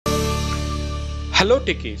Hello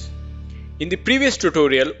techies. In the previous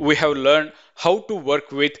tutorial, we have learned how to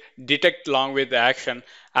work with detect long with action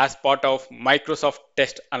as part of Microsoft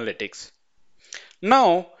Test Analytics.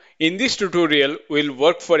 Now, in this tutorial, we'll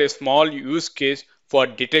work for a small use case for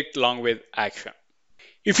detect long with action.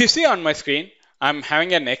 If you see on my screen, I'm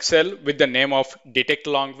having an Excel with the name of detect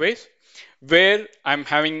long ways, where I'm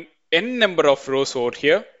having n number of rows over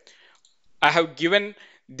here. I have given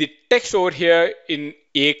the text over here in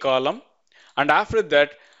A column, and after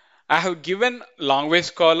that I have given long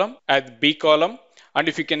ways column as B column, and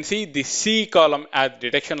if you can see the C column as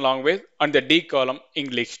detection long ways and the D column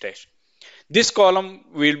English test. This column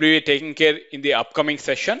will be taken care in the upcoming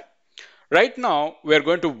session. Right now we are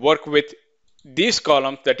going to work with these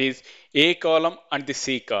columns, that is A column and the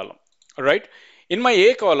C column. Alright. In my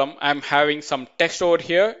A column, I'm having some text over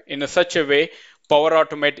here in such a way Power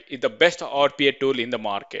Automate is the best RPA tool in the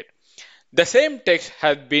market. The same text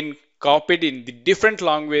has been copied in the different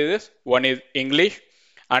languages. One is English,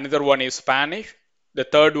 another one is Spanish, the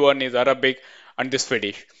third one is Arabic, and the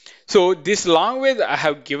Swedish. So this language I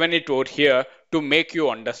have given it over here to make you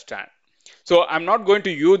understand. So I'm not going to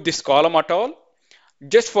use this column at all.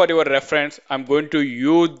 Just for your reference, I'm going to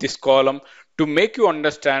use this column to make you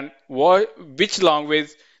understand which language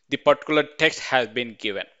the particular text has been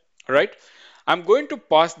given. All right. I'm going to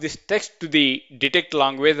pass this text to the detect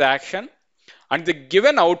language action, and the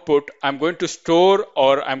given output I'm going to store,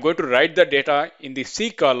 or I'm going to write the data in the C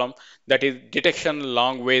column, that is detection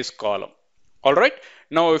language column. All right.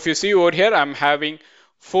 Now, if you see over here, I'm having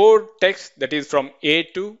 4 texts, that is from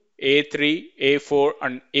A2, A3, A4,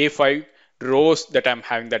 and A5 rows that I'm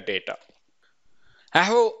having the data. I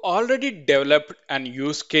have already developed an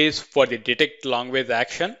use case for the detect language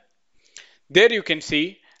action. There you can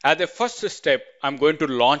see as a first step, I'm going to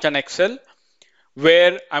launch an Excel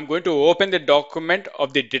where I'm going to open the document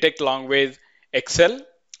of the detect language Excel.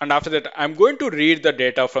 And after that, I'm going to read the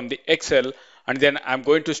data from the Excel, and then I'm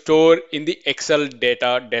going to store in the Excel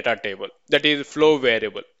data table, that is flow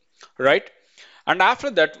variable, right? And after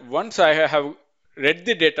that, once I have read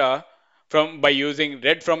the data by using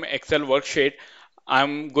read from Excel worksheet,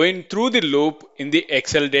 I'm going through the loop in the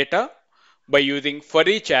Excel data by using for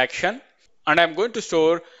each action, and I'm going to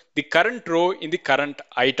store the current row in the current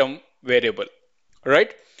item variable,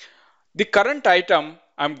 right? The current item,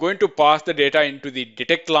 I'm going to pass the data into the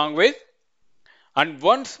detect language, and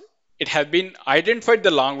once it has been identified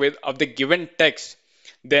the language of the given text,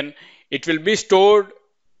 then it will be stored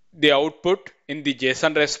the output in the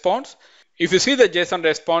JSON response. If you see the JSON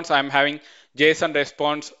response, I'm having JSON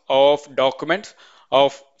response of documents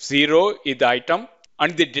of 0 is the item,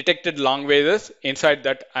 and the detected languages inside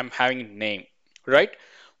that I'm having name, right?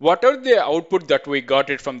 Whatever the output that we got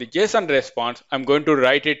it from the JSON response, I'm going to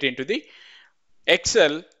write it into the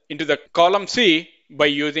Excel into the column C by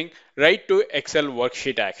using write to Excel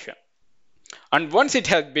worksheet action. And once it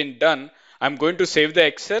has been done, I'm going to save the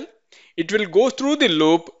Excel. It will go through the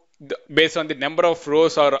loop based on the number of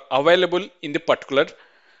rows are available in the particular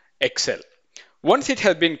Excel. Once it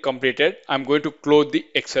has been completed, I'm going to close the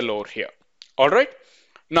Excel over here. All right.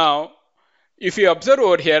 Now, if you observe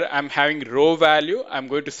over here, I'm having row value. I'm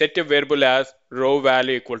going to set a variable as row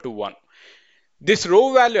value equal to 1. This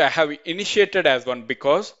row value I have initiated as 1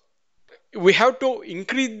 because we have to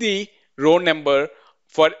increase the row number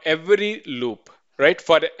for every loop, right?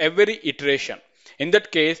 For every iteration. In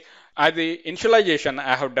that case, as the initialization,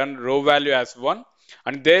 I have done row value as 1,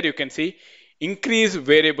 and there you can see increase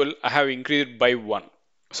variable I have increased by 1,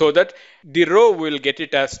 so that the row will get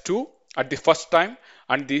it as 2 at the first time,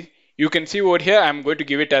 and you can see over here I'm going to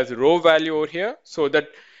give it as row value over here, so that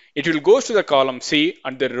it will go to the column C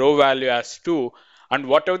and the row value as 2, and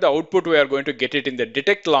whatever the output we are going to get it in the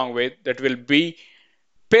detect language, that will be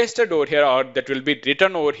pasted over here, or that will be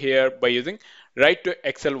written over here by using write to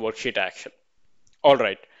Excel worksheet action. All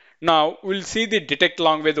right. Now we'll see the detect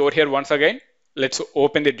language over here once again. Let's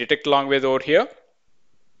open the detect language over here.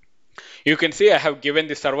 You can see I have given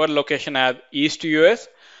the server location as East US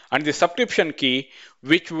and the subscription key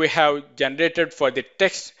which we have generated for the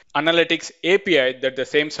text analytics API, that the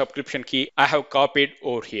same subscription key I have copied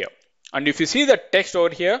over here. And if you see the text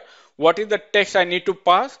over here, what is the text I need to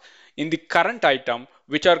pass in the current item,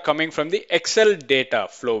 which are coming from the Excel data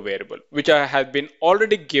flow variable, which has been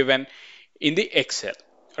already given in the Excel,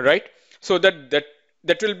 right? So that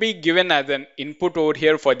will be given as an input over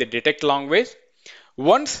here for the detect language.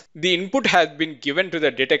 Once the input has been given to the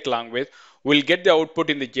detect language, we'll get the output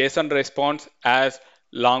in the JSON response as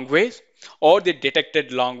language or the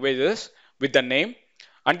detected languages with the name,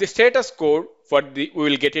 and the status code for we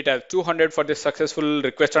will get it as 200 for the successful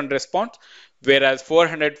request and response, whereas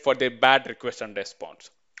 400 for the bad request and response.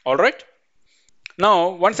 All right. Now,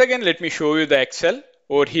 once again, let me show you the Excel.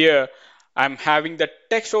 Over here, I'm having the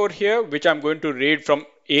text over here, which I'm going to read from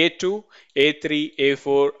A2, A3,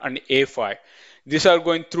 A4, and A5. These are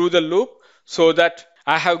going through the loop so that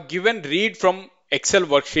I have given read from Excel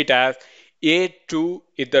worksheet as A2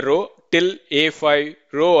 is the row till A5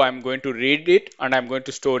 row. I'm going to read it and I'm going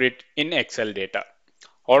to store it in Excel data.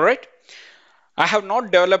 All right. I have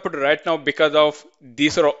not developed right now because of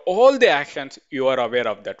these are all the actions you are aware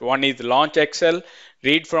of that. One is launch Excel,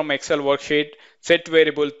 read from Excel worksheet, set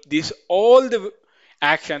variable. These all the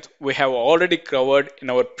actions we have already covered in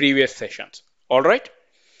our previous sessions. All right.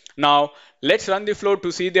 Now let's run the flow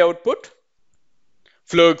to see the output.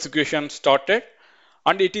 Flow execution started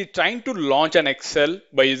and it is trying to launch an Excel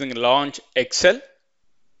by using launch Excel.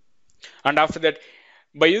 And after that,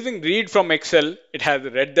 by using read from Excel, it has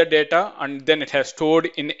read the data and then it has stored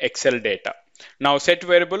in Excel data. Now set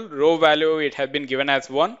variable row value, it has been given as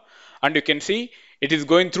 1 and you can see it is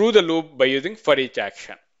going through the loop by using for each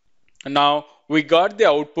action. Now we got the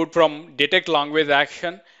output from detect language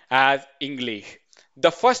action as English.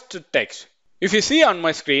 The first text. If you see on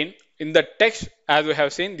my screen, in the text, as we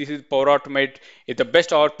have seen, this is Power Automate. It's the best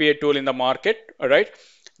RPA tool in the market. All right.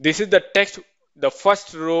 This is the text, the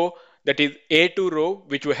first row, that is A2 row,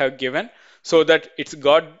 which we have given, so that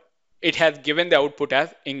it has given the output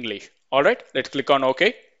as English. All right. Let's click on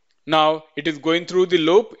OK. Now it is going through the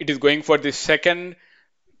loop. It is going for the second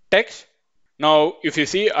text. Now, if you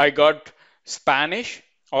see, I got Spanish.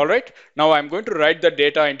 All right. Now I'm going to write the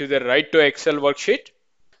data into the write to Excel worksheet.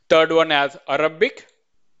 Third one as Arabic.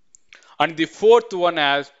 And the fourth one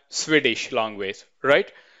as Swedish language,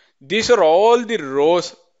 right? These are all the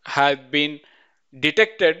rows have been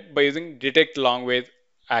detected by using detect language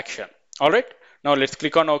action. All right. Now let's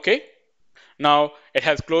click on OK. Now it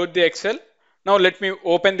has closed the Excel. Now let me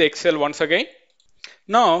open the Excel once again.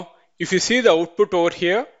 Now, if you see the output over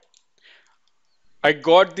here, I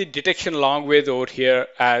got the detection language over here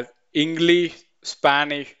as English,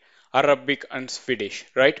 Spanish, Arabic, and Swedish,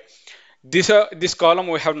 right? This column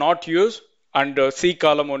we have not used, and C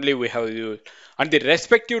column only we have used. And the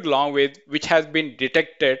respective language which has been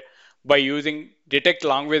detected by using detect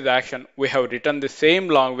language action, we have written the same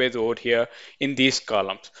language over here in these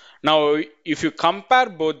columns. Now, if you compare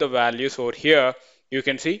both the values over here, you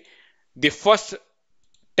can see the first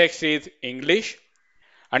text is English,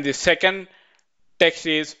 and the second text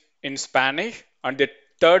is in Spanish, and the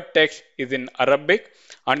third text is in Arabic,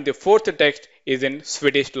 and the fourth text is in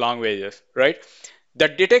Swedish languages, right? The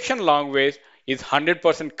detection language is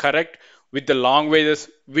 100% correct with the languages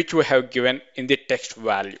which we have given in the text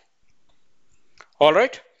value. All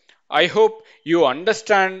right. I hope you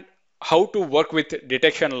understand how to work with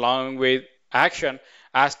detection language action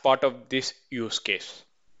as part of this use case.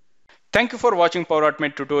 Thank you for watching Power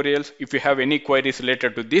Automate tutorials. If you have any queries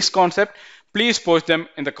related to this concept, please post them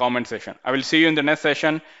in the comment section. I will see you in the next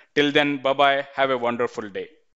session. Till then, bye-bye. Have a wonderful day.